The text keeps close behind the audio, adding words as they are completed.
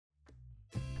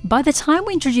By the time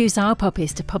we introduce our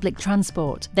puppies to public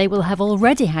transport, they will have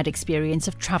already had experience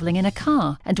of travelling in a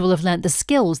car and will have learnt the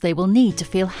skills they will need to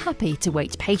feel happy to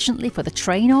wait patiently for the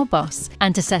train or bus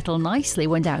and to settle nicely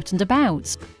when out and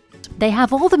about. They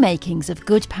have all the makings of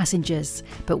good passengers,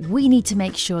 but we need to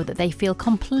make sure that they feel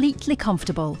completely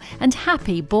comfortable and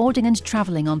happy boarding and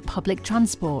travelling on public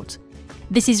transport.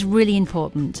 This is really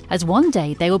important, as one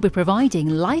day they will be providing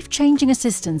life-changing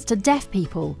assistance to deaf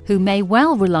people who may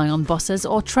well rely on buses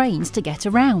or trains to get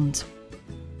around.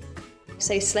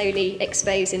 So slowly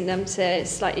exposing them to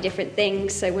slightly different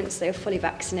things, so once they're fully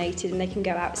vaccinated and they can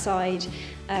go outside,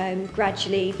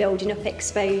 gradually building up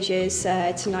exposures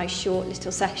to nice short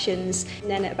little sessions. And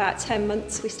then at about 10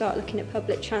 months we start looking at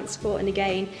public transport, and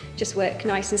again just work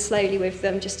nice and slowly with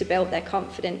them just to build their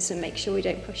confidence and make sure we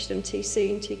don't push them too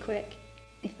soon, too quick.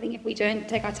 I think if we don't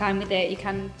take our time with it, you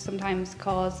can sometimes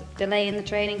cause delay in the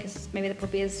training because maybe the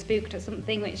puppy is spooked at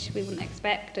something which we wouldn't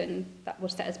expect, and that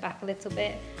would set us back a little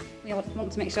bit. We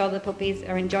want to make sure the puppies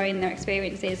are enjoying their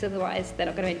experiences, otherwise they're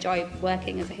not going to enjoy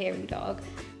working as a hearing dog.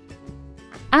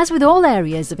 As with all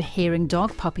areas of hearing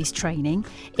dog puppies training,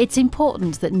 it's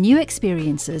important that new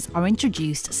experiences are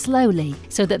introduced slowly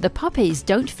so that the puppies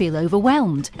don't feel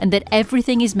overwhelmed and that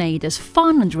everything is made as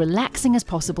fun and relaxing as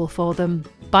possible for them.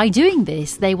 By doing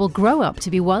this, they will grow up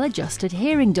to be well-adjusted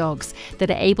hearing dogs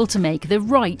that are able to make the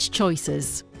right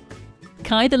choices.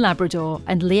 Kai the Labrador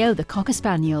and Leo the Cocker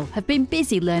Spaniel have been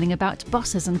busy learning about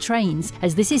buses and trains,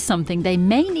 as this is something they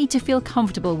may need to feel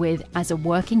comfortable with as a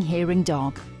working hearing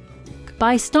dog.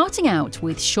 By starting out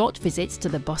with short visits to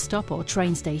the bus stop or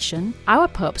train station, our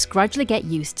pups gradually get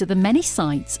used to the many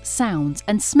sights, sounds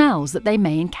and smells that they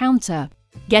may encounter.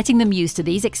 Getting them used to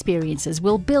these experiences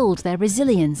will build their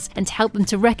resilience and help them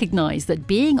to recognise that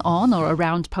being on or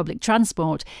around public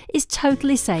transport is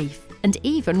totally safe and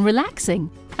even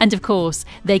relaxing. And of course,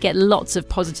 they get lots of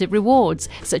positive rewards,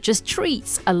 such as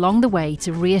treats along the way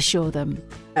to reassure them.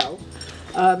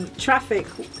 Traffic,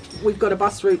 we've got a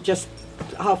bus route just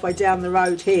halfway down the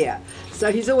road here,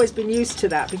 so he's always been used to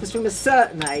that, because from a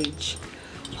certain age,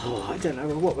 I don't know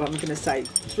what I'm going to say,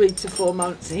 3 to 4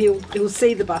 months, he'll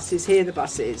see the buses, hear the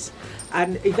buses,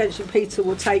 and eventually Peter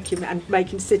will take him and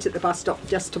make him sit at the bus stop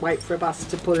just to wait for a bus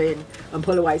to pull in and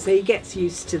pull away, so he gets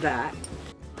used to that.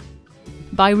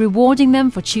 By rewarding them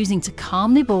for choosing to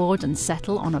calmly board and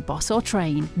settle on a bus or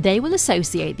train, they will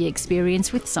associate the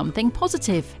experience with something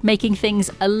positive, making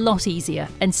things a lot easier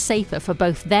and safer for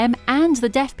both them and the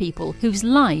deaf people whose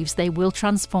lives they will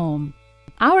transform.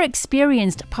 Our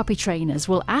experienced puppy trainers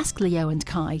will ask Leo and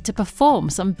Kai to perform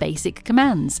some basic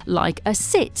commands, like a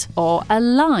sit or a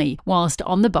lie, whilst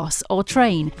on the bus or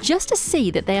train, just to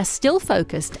see that they are still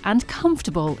focused and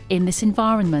comfortable in this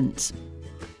environment.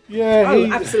 Yeah,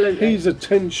 absolutely. His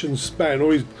attention span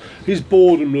or his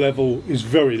boredom level is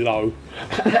very low.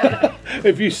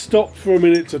 If you stop for a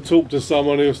minute to talk to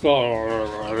someone, he'll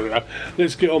start,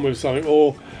 let's get on with something,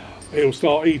 or he'll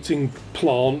start eating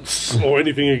plants or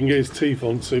anything he can get his teeth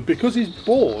onto because he's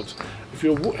bored.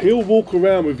 He'll walk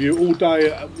around with you all day,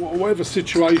 whatever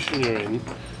situation you're in.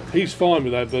 He's fine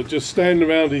with that, but just standing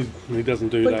around, he doesn't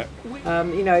do that.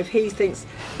 You know, if he thinks,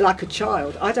 like a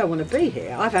child, I don't want to be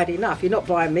here, I've had enough, you're not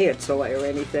buying me a toy or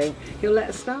anything, he'll let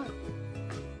us know.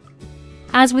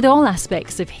 As with all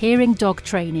aspects of hearing dog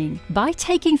training, by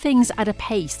taking things at a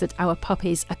pace that our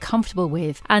puppies are comfortable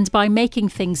with and by making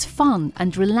things fun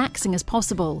and relaxing as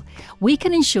possible, we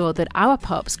can ensure that our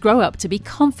pups grow up to be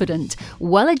confident,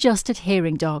 well-adjusted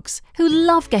hearing dogs who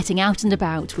love getting out and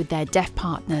about with their deaf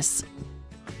partners.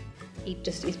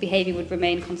 His behaviour would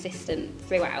remain consistent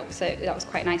throughout, so that was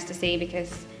quite nice to see,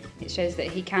 because it shows that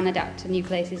he can adapt to new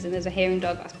places, and as a hearing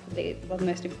dog that's probably one of the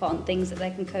most important things that they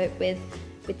can cope with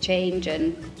change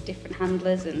and different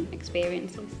handlers and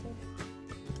experiences.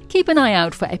 Keep an eye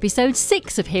out for episode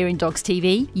 6 of Hearing Dogs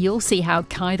TV. You'll see how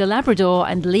Kai the Labrador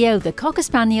and Leo the Cocker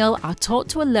Spaniel are taught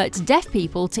to alert deaf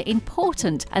people to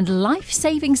important and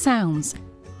life-saving sounds,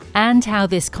 and how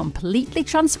this completely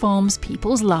transforms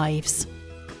people's lives.